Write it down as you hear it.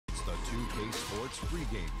2K Sports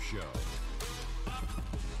pregame show.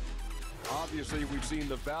 Obviously, we've seen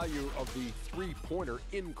the value of the three-pointer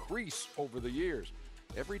increase over the years.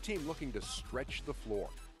 Every team looking to stretch the floor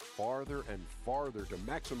farther and farther to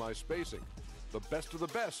maximize spacing. The best of the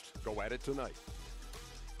best go at it tonight.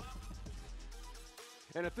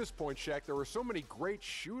 And at this point, Shaq, there are so many great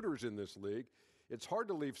shooters in this league, it's hard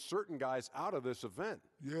to leave certain guys out of this event.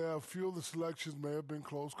 Yeah, a few of the selections may have been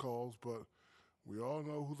close calls, but we all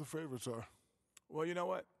know who the favorites are. Well, you know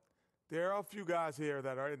what? There are a few guys here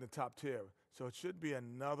that are in the top tier, so it should be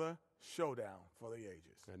another showdown for the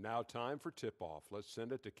ages. And now time for tip-off. Let's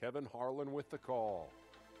send it to Kevin Harlan with the call.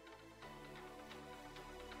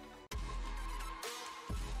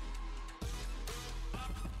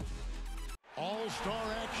 All-star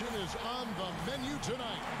action is on the menu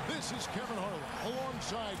tonight. This is Kevin Harlan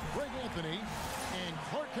alongside Greg Anthony and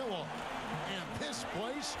Clark Kellogg. And this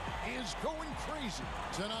place is going crazy.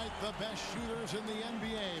 Tonight, the best shooters in the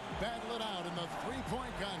NBA battle it out in the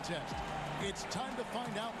three-point contest. It's time to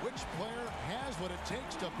find out which player has what it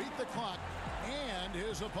takes to beat the clock and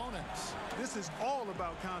his opponents. This is all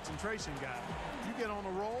about concentration, guys. You get on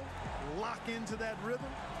a roll, lock into that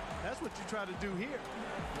rhythm. That's what you try to do here.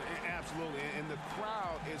 Absolutely, and the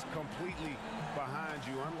crowd is completely behind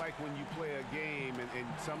you, unlike when you play a game and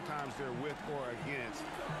sometimes they're with or against.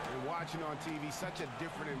 And watching on TV, such a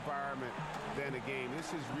different environment than a game.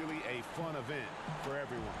 This is really a fun event for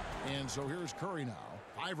everyone. And so here's Curry now.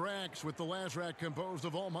 5 racks with the last rack composed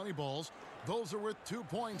of all money balls. Those are worth 2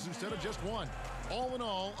 points instead of just 1. All in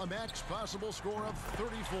all, a max possible score of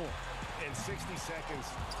 34. And 60 seconds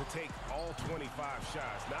to take all 25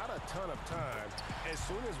 shots. Not a ton of time. As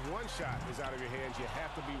soon as one shot is out of your hands, you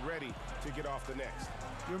have to be ready to get off the next.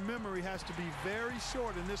 Your memory has to be very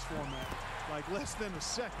short in this format, like less than a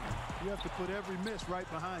second. You have to put every miss right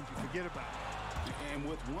behind you. Forget about it. And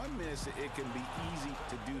with one miss, it can be easy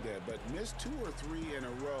to do that. But miss 2 or 3 in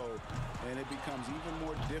a row, and it becomes even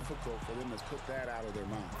more difficult for them to put that out of their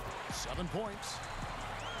mind. 7 points.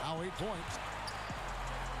 Now 8 points.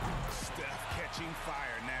 Steph catching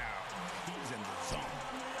fire now. He's in the zone.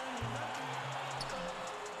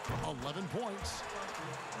 11 points.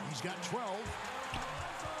 He's got 12.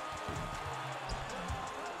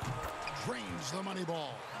 Drains the money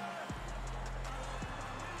ball.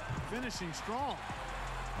 Finishing strong.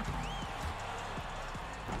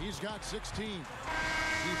 He's got 16. He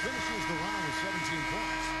finishes the round with 17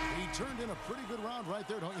 points. He turned in a pretty good round right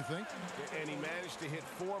there, don't you think? And he managed to hit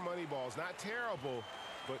 4 money balls. Not terrible,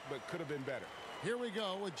 but could have been better. Here we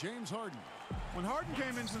go with James Harden. When Harden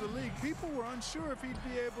came into the league, people were unsure if he'd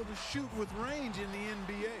be able to shoot with range in the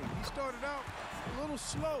NBA. He started out a little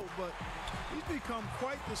slow, but he's become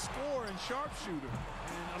quite the scorer and sharpshooter.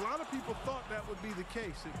 And a lot of people thought that would be the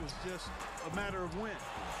case. It was just a matter of when.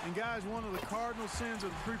 And guys, one of the cardinal sins of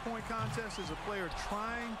the three-point contest is a player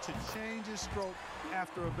trying to change his stroke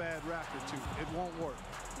after a bad rack or two. It won't work.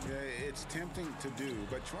 Yeah, it's tempting to do,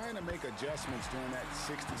 but trying to make adjustments during that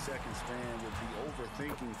 60-second span would be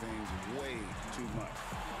overthinking things way too much.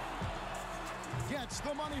 Gets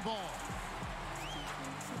the money ball.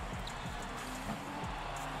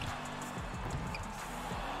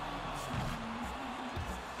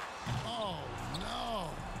 Oh, no.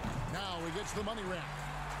 Now he gets the money rack.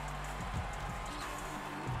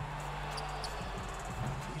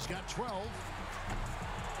 He's got 12.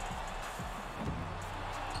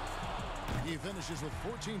 He finishes with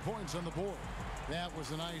 14 points on the board. That was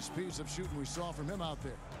a nice piece of shooting we saw from him out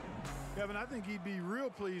there. Kevin, I think he'd be real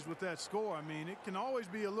pleased with that score. I mean, it can always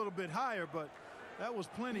be a little bit higher, but that was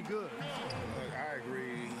plenty good. I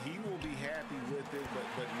agree. He will be happy with it,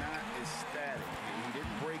 but not ecstatic. He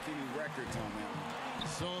didn't break any records on that.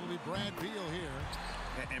 So it'll be Brad Beal here.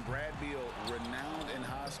 And Brad Beal, renowned in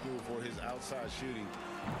high school for his outside shooting.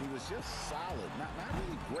 He was just solid. Not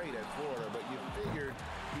really great at Florida, but you figured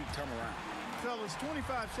he'd come around. Fellas,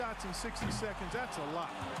 25 shots in 60 seconds, that's a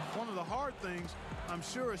lot. One of the hard things, I'm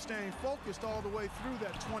sure, is staying focused all the way through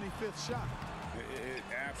that 25th shot. It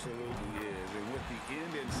absolutely is. And with the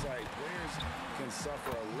end in sight, players can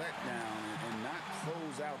suffer a letdown and not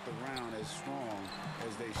close out the round as strong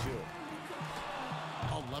as they should.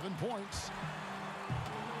 11 points.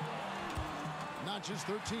 Not just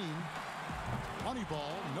 13. Money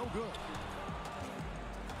ball, no good.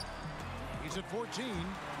 He's at 14.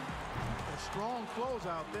 A strong close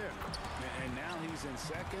out there. And now he's in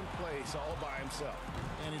second place all by himself.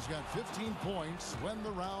 And he's got 15 points when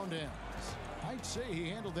the round ends. I'd say he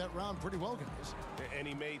handled that round pretty well, guys. And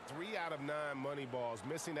he made 3 out of 9 money balls,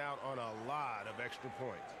 missing out on a lot of extra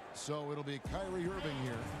points. So it'll be Kyrie Irving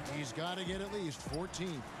here. He's got to get at least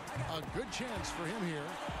 14. A good chance for him here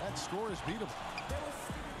at that score is beatable.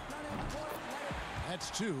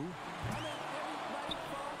 That's 2.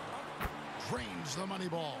 Drains the money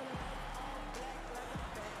ball.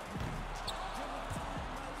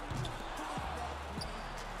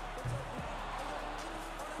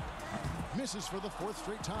 Misses for the 4th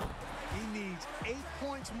straight time. He needs 8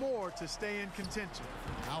 points more to stay in contention.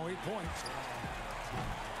 Now 8 points.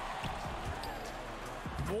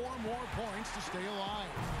 4 more points to stay alive.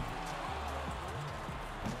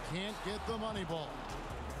 Can't get the money ball.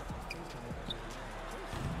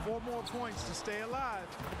 4 more points to stay alive.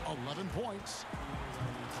 11 points.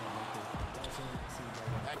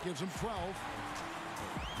 That gives him 12.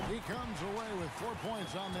 He comes away with 4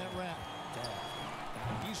 points on that rack.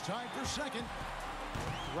 He's tied for second.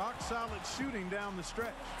 Rock solid shooting down the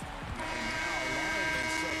stretch.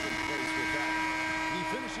 He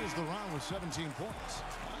finishes the round with 17 points.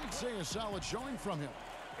 I'd say a solid showing from him.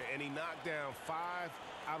 And he knocked down 5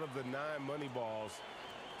 out of the 9 money balls.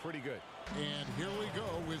 Pretty good. And here we go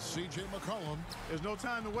with C.J. McCollum. There's no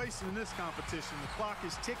time to waste in this competition. The clock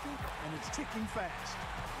is ticking, and it's ticking fast.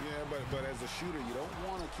 Yeah, but as a shooter, you don't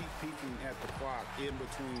want to keep peeking at the clock in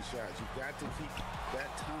between shots. You've got to keep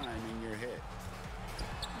that time in your head.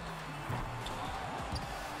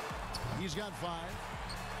 He's got 5.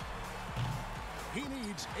 He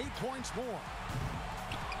needs 8 points more.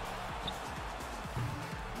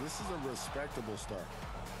 This is a respectable start.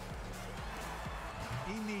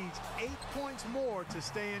 He needs 8 points more to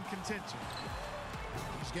stay in contention.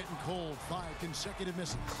 He's getting cold. 5 consecutive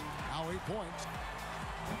misses. Now 8 points.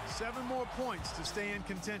 7 more points to stay in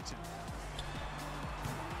contention.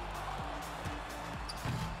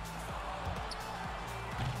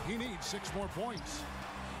 He needs 6 more points.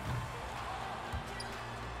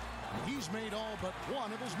 He's made all but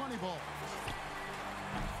 1 of his money balls.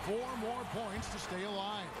 4 more points to stay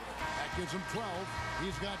alive. That gives him 12.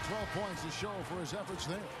 He's got 12 points to show for his efforts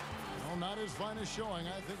there. Well, not his finest showing.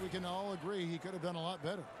 I think we can all agree he could have done a lot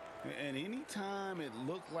better. And any time it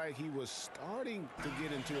looked like he was starting to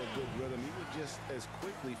get into a good rhythm, he would just as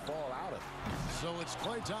quickly fall out of it. So it's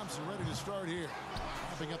Klay Thompson ready to start here.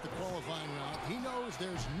 Wrapping up the qualifying round. He knows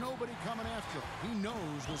there's nobody coming after him. He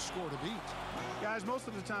knows the score to beat. Guys, most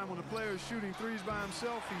of the time when a player is shooting threes by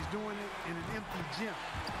himself, he's doing it in an empty gym.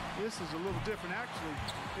 This is a little different. Actually,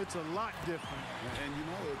 it's a lot different. And you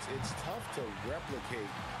know, it's tough to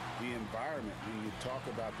replicate the environment when you talk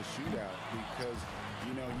about the shootout because,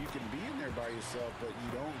 you know, you can be in there by yourself, but you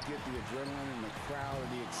don't get the adrenaline and the crowd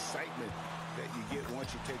and the excitement that you get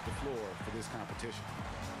once you take the floor for this competition.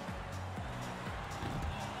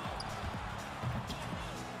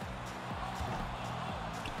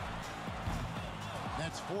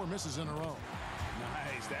 That's 4 misses in a row.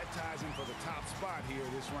 Nice. That ties him for the top spot here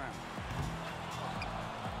this round.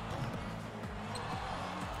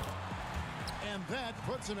 And that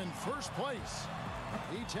puts him in first place.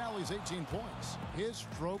 He tallies 18 points. His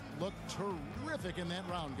stroke looked terrific in that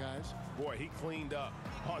round, guys. Boy, he cleaned up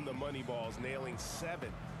on the money balls, nailing 7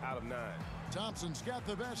 out of 9. Thompson's got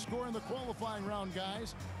the best score in the qualifying round,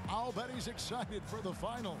 guys. I'll bet he's excited for the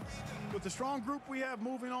finals. With the strong group we have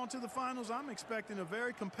moving on to the finals, I'm expecting a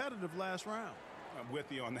very competitive last round. I'm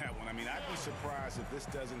with you on that one. I mean, I'd be surprised if this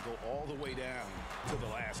doesn't go all the way down to the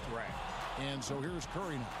last rack. And so here's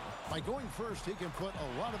Curry now. By going first, he can put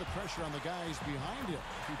a lot of the pressure on the guys behind him.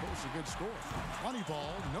 He posts a good score. Money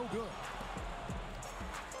ball, no good.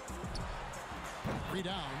 3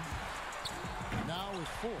 down. Now with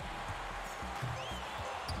 4.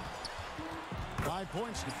 5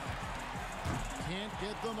 points now. Can't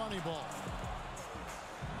get the money ball.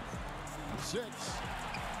 6.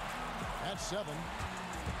 That's 7.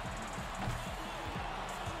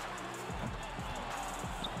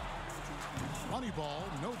 Money ball,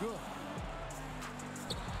 no good.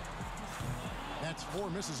 That's 4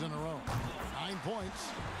 misses in a row. 9 points.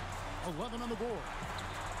 11 on the board.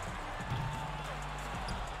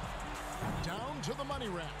 Down to the money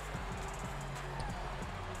rack.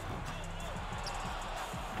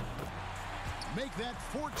 Make that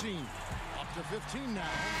 14. Up to 15 now.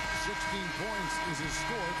 16 points is his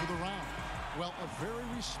score for the round. Well, a very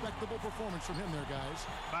respectable performance from him there, guys.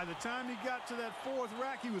 By the time he got to that 4th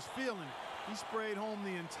rack, he was feeling it. He sprayed home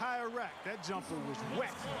the entire rack. That jumper was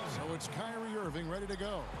wet. So it's Kyrie Irving ready to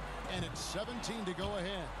go. And it's 17 to go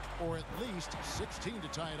ahead, or at least 16 to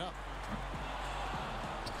tie it up.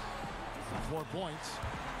 4 points.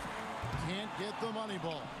 Can't get the money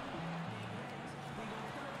ball.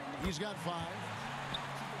 He's got 5.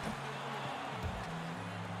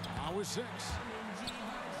 Now with 6.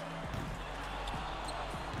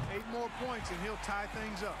 8 more points and he'll tie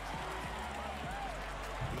things up.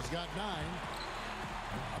 He's got 9.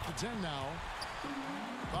 Up to 10 now.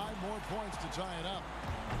 5 more points to tie it up.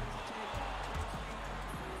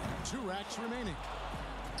 2 racks remaining.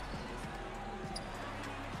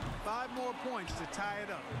 5 more points to tie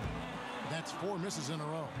it up. That's 4 misses in a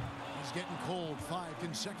row. He's getting cold. 5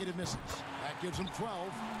 consecutive misses. That gives him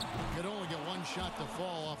 12. Could only get 1 shot to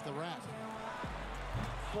fall off the rack.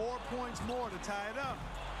 4 points more to tie it up.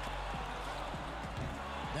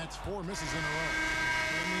 That's 4 misses in a row.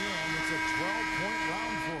 In the end, it's a 12-point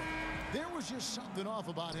round for him. There was just something off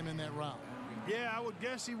about him in that round. Yeah, I would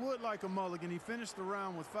guess he would like a mulligan. He finished the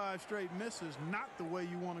round with 5 straight misses. Not the way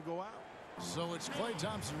you want to go out. So it's Klay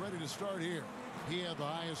Thompson ready to start here. He had the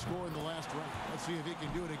highest score in the last round. Let's see if he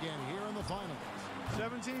can do it again here in the finals.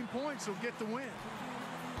 17 points will get the win.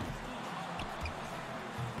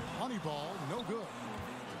 Honeyball, no good.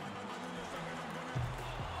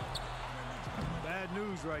 Bad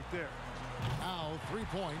news right there. Now 3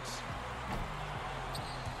 points.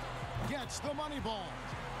 Gets the money ball.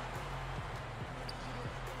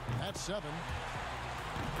 That's 7.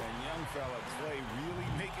 That young fella, Klay, really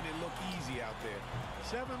making it look easy out there.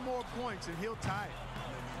 7 more points and he'll tie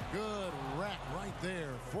it. Good rack right there.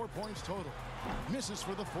 4 points total. Misses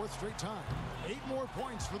for the 4th straight time. 8 more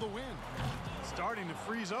points for the win. Starting to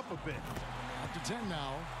freeze up a bit. Up to 10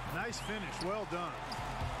 now. Nice finish. Well done.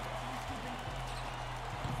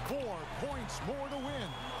 4 points more to win.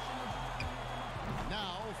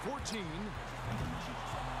 Now 14.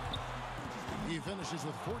 He finishes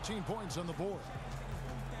with 14 points on the board.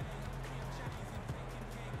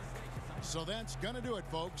 So that's going to do it,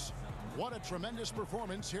 folks. What a tremendous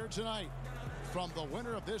performance here tonight. From the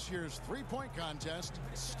winner of this year's 3-point contest,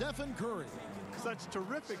 Stephen Curry. Such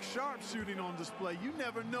terrific sharpshooting on display. You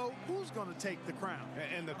never know who's going to take the crown.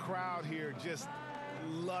 And the crowd here just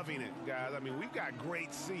loving it, guys. I mean, we've got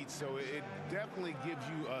great seats, so it definitely gives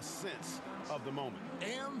you a sense of the moment.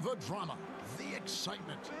 And the drama, the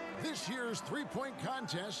excitement. This year's 3-point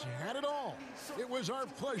contest had it all. It was our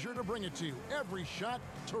pleasure to bring it to you. Every shot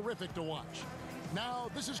terrific to watch. Now,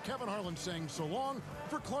 this is Kevin Harlan saying so long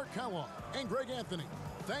for Clark Kellogg and Greg Anthony.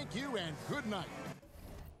 Thank you and good night.